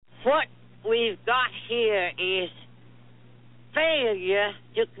What we've got here is failure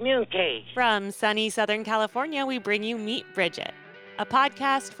to communicate. From sunny Southern California, we bring you Meet Bridget, a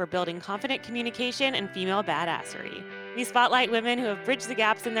podcast for building confident communication and female badassery. We spotlight women who have bridged the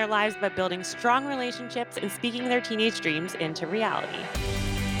gaps in their lives by building strong relationships and speaking their teenage dreams into reality.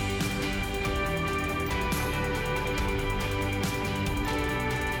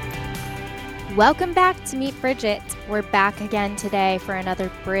 Welcome back to Meet Bridget. We're back again today for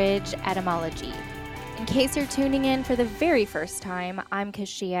another bridge etymology. In case you're tuning in for the very first time, I'm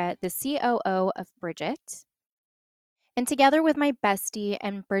Kashia, the COO of Bridget. And together with my bestie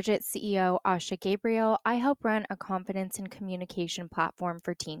and Bridget CEO, Asha Gabriel, I help run a confidence and communication platform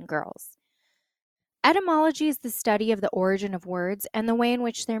for teen girls. Etymology is the study of the origin of words and the way in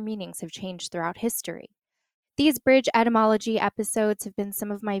which their meanings have changed throughout history. These bridge etymology episodes have been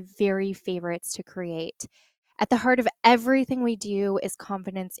some of my very favorites to create. At the heart of everything we do is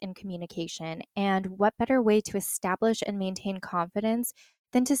confidence in communication, and what better way to establish and maintain confidence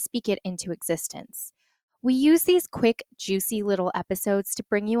than to speak it into existence? We use these quick, juicy little episodes to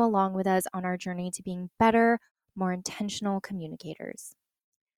bring you along with us on our journey to being better, more intentional communicators.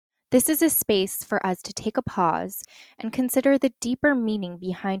 This is a space for us to take a pause and consider the deeper meaning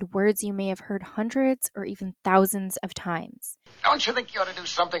behind words you may have heard hundreds or even thousands of times. Don't you think you ought to do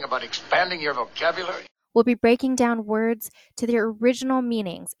something about expanding your vocabulary? We'll be breaking down words to their original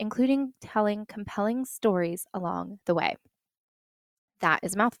meanings, including telling compelling stories along the way. That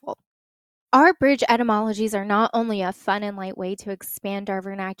is a mouthful. Our bridge etymologies are not only a fun and light way to expand our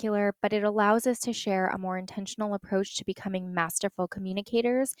vernacular, but it allows us to share a more intentional approach to becoming masterful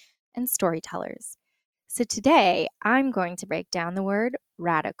communicators and storytellers. So today, I'm going to break down the word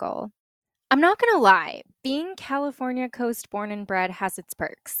radical. I'm not going to lie, being California coast born and bred has its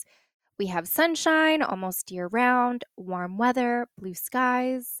perks. We have sunshine almost year-round, warm weather, blue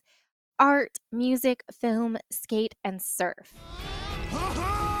skies, art, music, film, skate, and surf.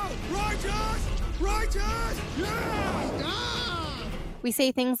 Righteous! Yeah! We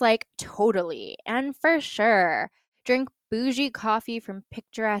say things like totally and for sure, drink bougie coffee from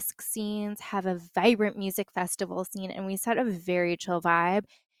picturesque scenes, have a vibrant music festival scene, and we set a very chill vibe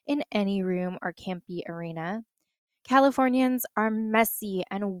in any room or campy arena. Californians are messy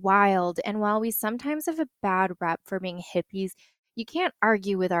and wild, and while we sometimes have a bad rep for being hippies, you can't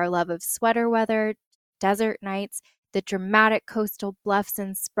argue with our love of sweater weather, desert nights, the dramatic coastal bluffs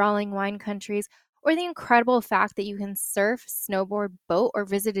and sprawling wine countries, or the incredible fact that you can surf, snowboard, boat, or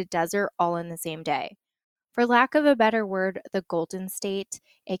visit a desert all in the same day. For lack of a better word, the Golden State,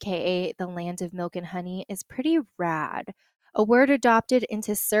 aka the land of milk and honey, is pretty rad. A word adopted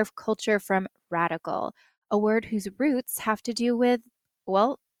into surf culture from radical, a word whose roots have to do with,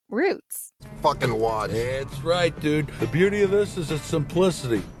 well, roots. Fucking watch. That's right, dude. The beauty of this is its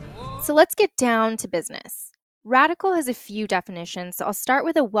simplicity. So let's get down to business. Radical has a few definitions, so I'll start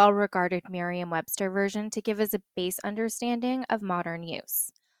with a well-regarded Merriam-Webster version to give us a base understanding of modern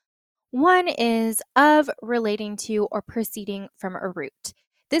use. One is of, relating to, or proceeding from a root.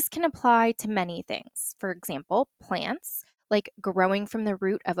 This can apply to many things. For example, plants, like growing from the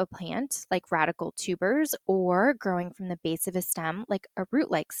root of a plant, like radical tubers, or growing from the base of a stem, like a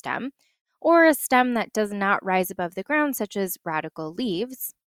root-like stem, or a stem that does not rise above the ground, such as radical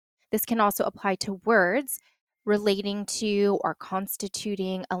leaves. This can also apply to words relating to or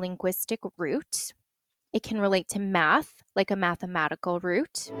constituting a linguistic root. It can relate to math, like a mathematical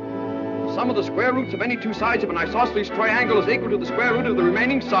root. Sum of the square roots of any two sides of an isosceles triangle is equal to the square root of the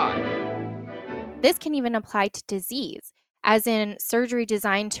remaining side. This can even apply to disease, as in surgery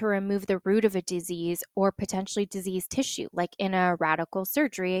designed to remove the root of a disease or potentially diseased tissue, like in a radical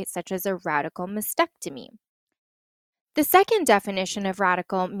surgery, such as a radical mastectomy. The second definition of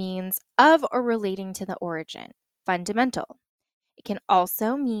radical means of or relating to the origin, fundamental. It can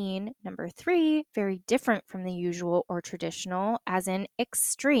also mean, number 3, very different from the usual or traditional, as in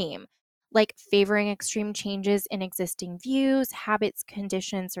extreme, like favoring extreme changes in existing views, habits,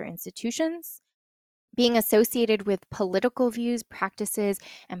 conditions, or institutions. Being associated with political views, practices,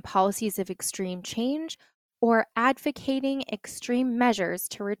 and policies of extreme change, or advocating extreme measures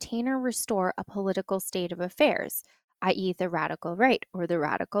to retain or restore a political state of affairs, i.e. the radical right or the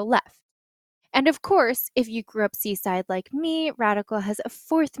radical left. And of course, if you grew up seaside like me, radical has a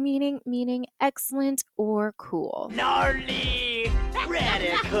fourth meaning, meaning excellent or cool. Gnarly!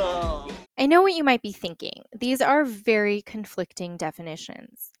 Radical! I know what you might be thinking. These are very conflicting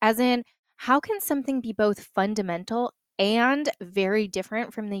definitions. As in, how can something be both fundamental and very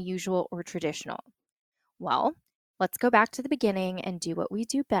different from the usual or traditional? Well, let's go back to the beginning and do what we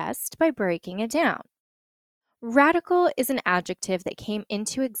do best by breaking it down. Radical is an adjective that came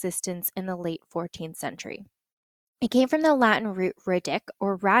into existence in the late 14th century. It came from the Latin root radic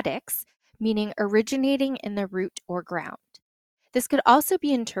or radix, meaning originating in the root or ground. This could also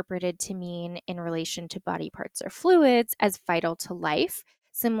be interpreted to mean in relation to body parts or fluids as vital to life,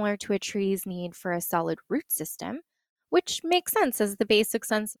 similar to a tree's need for a solid root system, which makes sense as the basic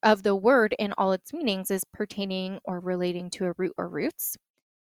sense of the word in all its meanings is pertaining or relating to a root or roots.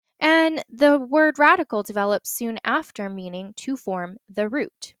 And the word radical developed soon after, meaning to form the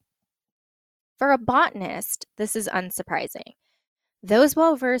root. For a botanist, this is unsurprising. Those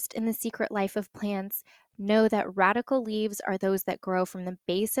well-versed in the secret life of plants know that radical leaves are those that grow from the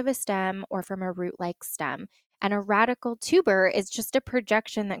base of a stem or from a root-like stem, and a radical tuber is just a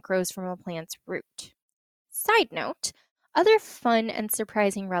projection that grows from a plant's root. Side note, other fun and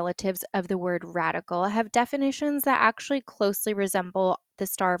surprising relatives of the word radical have definitions that actually closely resemble the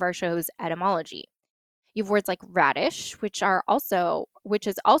star of our show's etymology. You have words like radish, which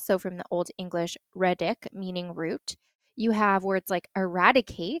is also from the Old English radic, meaning root. You have words like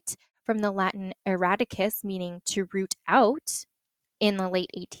eradicate, from the Latin eradicus, meaning to root out. In the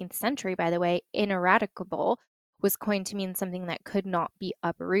late 18th century, by the way, ineradicable was coined to mean something that could not be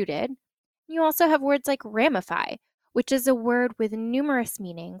uprooted. You also have words like ramify, which is a word with numerous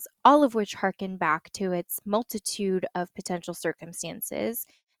meanings, all of which harken back to its multitude of potential circumstances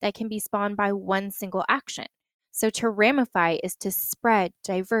that can be spawned by one single action. So to ramify is to spread,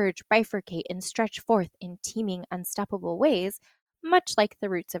 diverge, bifurcate, and stretch forth in teeming, unstoppable ways, much like the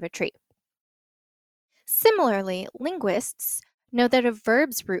roots of a tree. Similarly, linguists know that a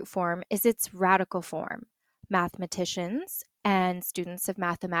verb's root form is its radical form. Mathematicians and students of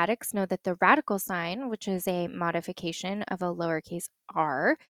mathematics know that the radical sign, which is a modification of a lowercase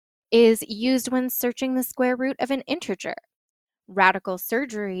r, is used when searching the square root of an integer. Radical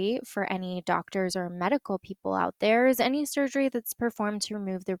surgery, for any doctors or medical people out there, is any surgery that's performed to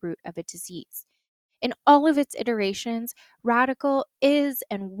remove the root of a disease. In all of its iterations, radical is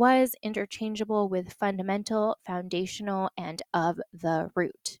and was interchangeable with fundamental, foundational, and of the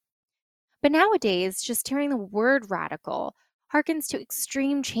root. But nowadays, just hearing the word radical harkens to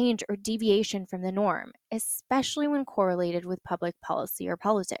extreme change or deviation from the norm, especially when correlated with public policy or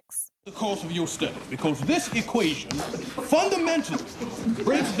politics. The course of your study, because this equation fundamentally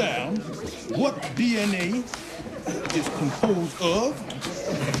breaks down what DNA is composed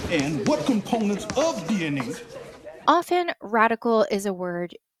of and what components of DNA. Often, radical is a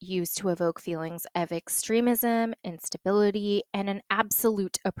word used to evoke feelings of extremism, instability, and an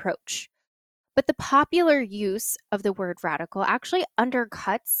absolute approach. But the popular use of the word radical actually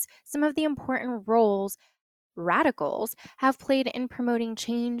undercuts some of the important roles radicals have played in promoting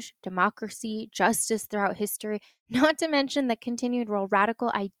change, democracy, justice throughout history, not to mention the continued role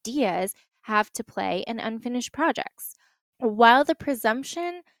radical ideas have to play in unfinished projects. While the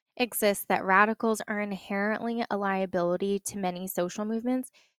presumption exists that radicals are inherently a liability to many social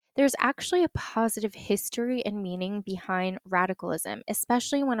movements, there's actually a positive history and meaning behind radicalism,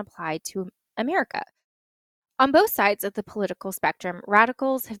 especially when applied to America. On both sides of the political spectrum,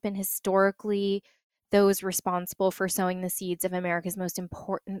 radicals have been historically those responsible for sowing the seeds of America's most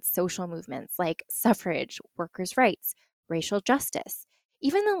important social movements like suffrage, workers' rights, racial justice.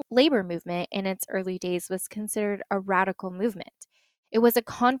 Even the labor movement in its early days was considered a radical movement. It was a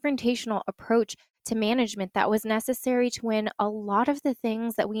confrontational approach to management that was necessary to win a lot of the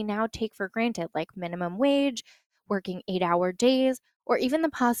things that we now take for granted, like minimum wage, working 8-hour days, or even the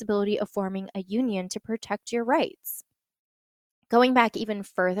possibility of forming a union to protect your rights. Going back even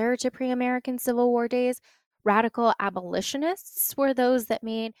further to pre-American Civil War days, radical abolitionists were those that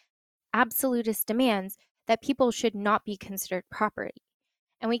made absolutist demands that people should not be considered property.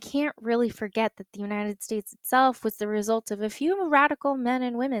 And we can't really forget that the United States itself was the result of a few radical men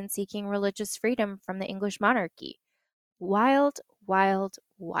and women seeking religious freedom from the English monarchy. Wild, wild,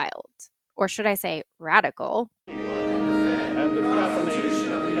 wild. Or should I say radical? And the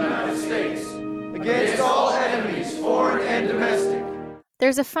Constitution of the United States, against all enemies, foreign and domestic.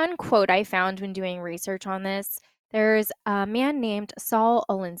 There's a fun quote I found when doing research on this. There's a man named Saul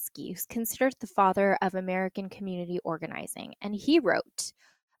Alinsky, who's considered the father of American community organizing, and he wrote,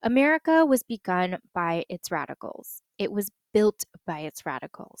 "America was begun by its radicals. It was built by its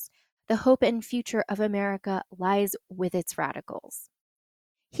radicals. The hope and future of America lies with its radicals."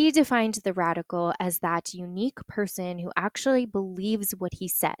 He defined the radical as that unique person who actually believes what he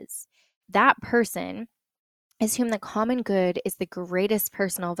says. That person is whom the common good is the greatest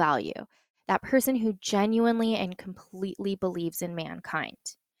personal value. That person who genuinely and completely believes in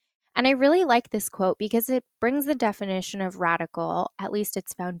mankind. And I really like this quote because it brings the definition of radical, at least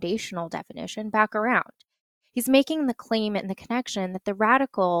its foundational definition, back around. He's making the claim and the connection that the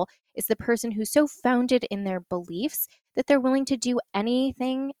radical is the person who's so founded in their beliefs that they're willing to do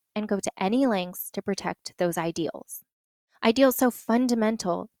anything and go to any lengths to protect those ideals. Ideals so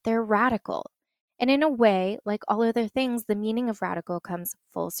fundamental, they're radical. And in a way, like all other things, the meaning of radical comes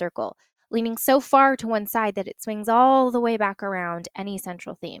full circle, leaning so far to one side that it swings all the way back around any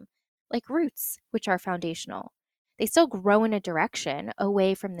central theme, like roots, which are foundational. They still grow in a direction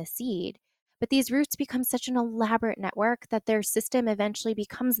away from the seed, but these roots become such an elaborate network that their system eventually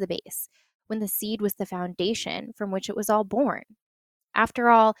becomes the base, when the seed was the foundation from which it was all born. After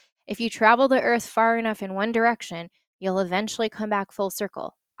all, if you travel the earth far enough in one direction, you'll eventually come back full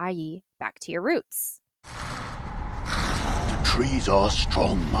circle, i.e., back to your roots. The trees are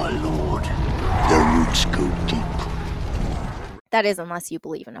strong, my lord. Their roots go deep. That is, unless you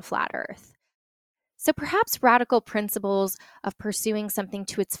believe in a flat earth. So perhaps radical principles of pursuing something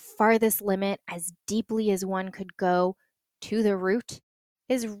to its farthest limit as deeply as one could go to the root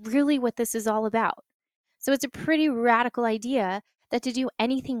is really what this is all about. So it's a pretty radical idea that to do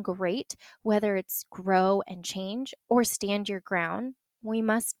anything great, whether it's grow and change or stand your ground, we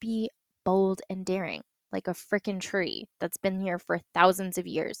must be bold and daring, like a frickin' tree that's been here for thousands of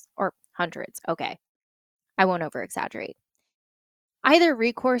years, or hundreds, okay. I won't over-exaggerate. Either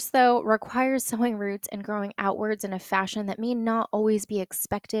recourse, though, requires sowing roots and growing outwards in a fashion that may not always be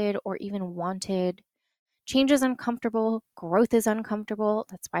expected or even wanted. Change is uncomfortable, growth is uncomfortable,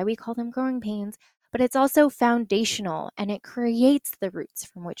 that's why we call them growing pains, but it's also foundational and it creates the roots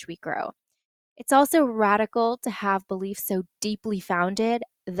from which we grow. It's also radical to have beliefs so deeply founded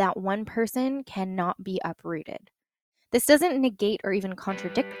that one person cannot be uprooted. This doesn't negate or even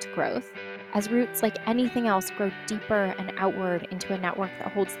contradict growth, as roots, like anything else, grow deeper and outward into a network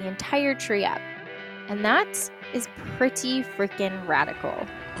that holds the entire tree up. And that is pretty freaking radical.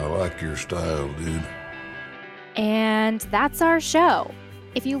 I like your style, dude. And that's our show.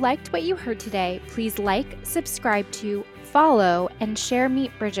 If you liked what you heard today, please like, subscribe to, follow, and share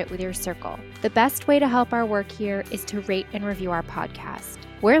Meet Bridget with your circle. The best way to help our work here is to rate and review our podcast.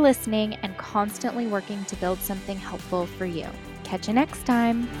 We're listening and constantly working to build something helpful for you. Catch you next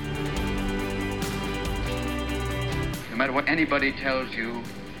time. No matter what anybody tells you,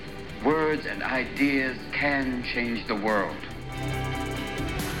 words and ideas can change the world.